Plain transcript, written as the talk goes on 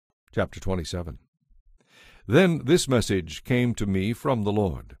Chapter 27. Then this message came to me from the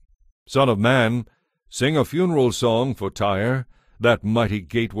Lord. Son of man, sing a funeral song for Tyre, that mighty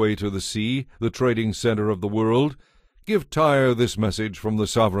gateway to the sea, the trading center of the world. Give Tyre this message from the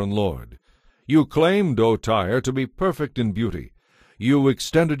sovereign Lord. You claimed, O Tyre, to be perfect in beauty. You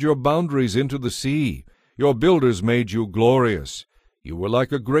extended your boundaries into the sea. Your builders made you glorious. You were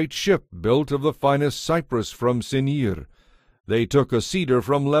like a great ship built of the finest cypress from Sinir. They took a cedar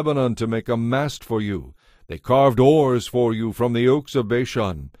from Lebanon to make a mast for you. They carved oars for you from the oaks of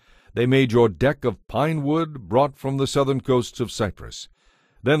Bashan. They made your deck of pine wood brought from the southern coasts of Cyprus.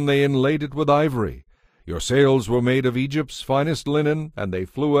 Then they inlaid it with ivory. Your sails were made of Egypt's finest linen, and they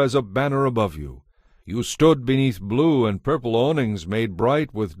flew as a banner above you. You stood beneath blue and purple awnings made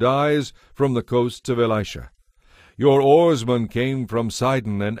bright with dyes from the coasts of Elisha. Your oarsmen came from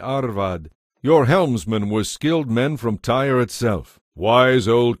Sidon and Arvad. Your helmsmen were skilled men from Tyre itself. Wise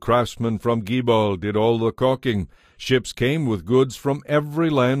old craftsmen from Gebal did all the caulking. Ships came with goods from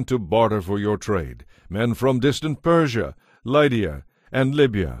every land to barter for your trade. Men from distant Persia, Lydia, and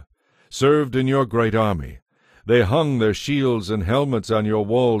Libya served in your great army. They hung their shields and helmets on your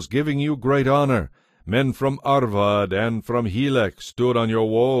walls, giving you great honor. Men from Arvad and from Helek stood on your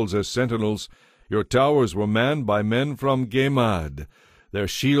walls as sentinels. Your towers were manned by men from Gemad. Their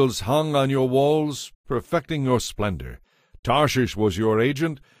shields hung on your walls, perfecting your splendor. Tarshish was your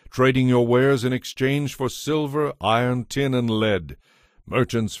agent, trading your wares in exchange for silver, iron, tin, and lead.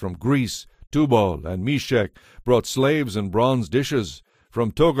 Merchants from Greece, Tubal, and Meshech brought slaves and bronze dishes.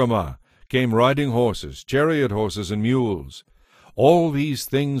 From Togarmah came riding horses, chariot horses, and mules. All these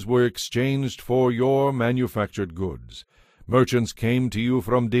things were exchanged for your manufactured goods. Merchants came to you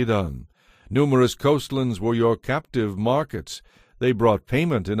from Dedan. Numerous coastlands were your captive markets. They brought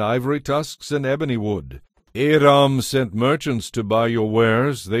payment in ivory tusks and ebony wood. Aram sent merchants to buy your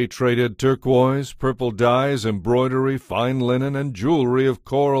wares. They traded turquoise, purple dyes, embroidery, fine linen, and jewelry of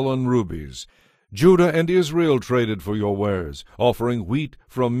coral and rubies. Judah and Israel traded for your wares, offering wheat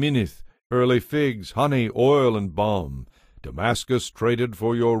from Minnith, early figs, honey, oil, and balm. Damascus traded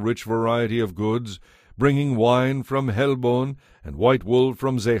for your rich variety of goods, bringing wine from Helbon and white wool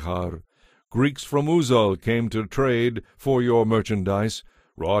from Zehar. Greeks from Uzal came to trade for your merchandise.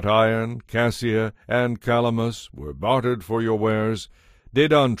 Wrought iron, cassia, and calamus were bartered for your wares.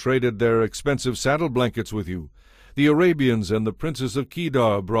 Dedan traded their expensive saddle blankets with you. The Arabians and the princes of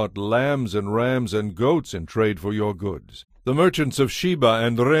Kedar brought lambs and rams and goats in trade for your goods. The merchants of Sheba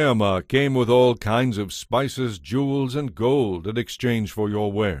and Reamah came with all kinds of spices, jewels, and gold in exchange for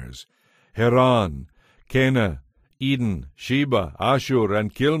your wares. Haran, Cana, Eden, Sheba, Ashur,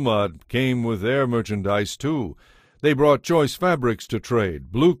 and Kilmad came with their merchandise too. They brought choice fabrics to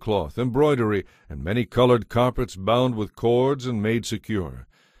trade, blue cloth, embroidery, and many-colored carpets bound with cords and made secure.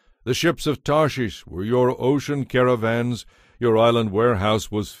 The ships of Tarshish were your ocean caravans. Your island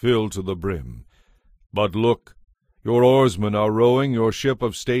warehouse was filled to the brim. But look, your oarsmen are rowing your ship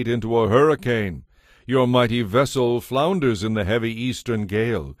of state into a hurricane. Your mighty vessel flounders in the heavy eastern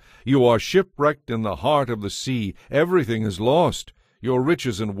gale. You are shipwrecked in the heart of the sea. Everything is lost. Your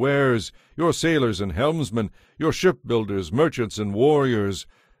riches and wares, your sailors and helmsmen, your shipbuilders, merchants, and warriors.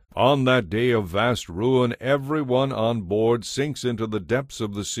 On that day of vast ruin, every one on board sinks into the depths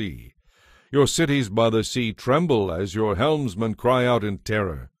of the sea. Your cities by the sea tremble as your helmsmen cry out in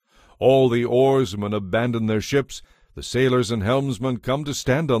terror. All the oarsmen abandon their ships. The sailors and helmsmen come to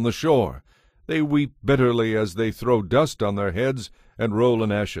stand on the shore. They weep bitterly as they throw dust on their heads and roll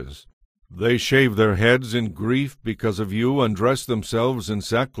in ashes. They shave their heads in grief because of you and dress themselves in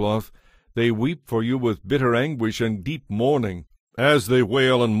sackcloth. They weep for you with bitter anguish and deep mourning. As they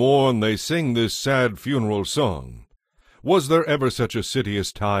wail and mourn, they sing this sad funeral song. Was there ever such a city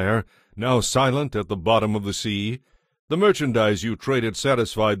as Tyre, now silent at the bottom of the sea? The merchandise you traded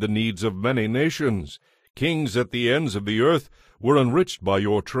satisfied the needs of many nations. Kings at the ends of the earth were enriched by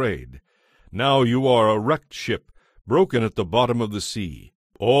your trade. Now you are a wrecked ship, broken at the bottom of the sea.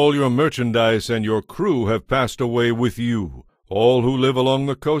 All your merchandise and your crew have passed away with you. All who live along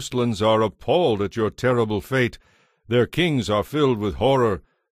the coastlands are appalled at your terrible fate. Their kings are filled with horror,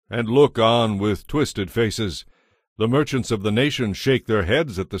 and look on with twisted faces. The merchants of the nation shake their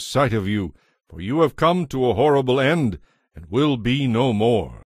heads at the sight of you, for you have come to a horrible end, and will be no more.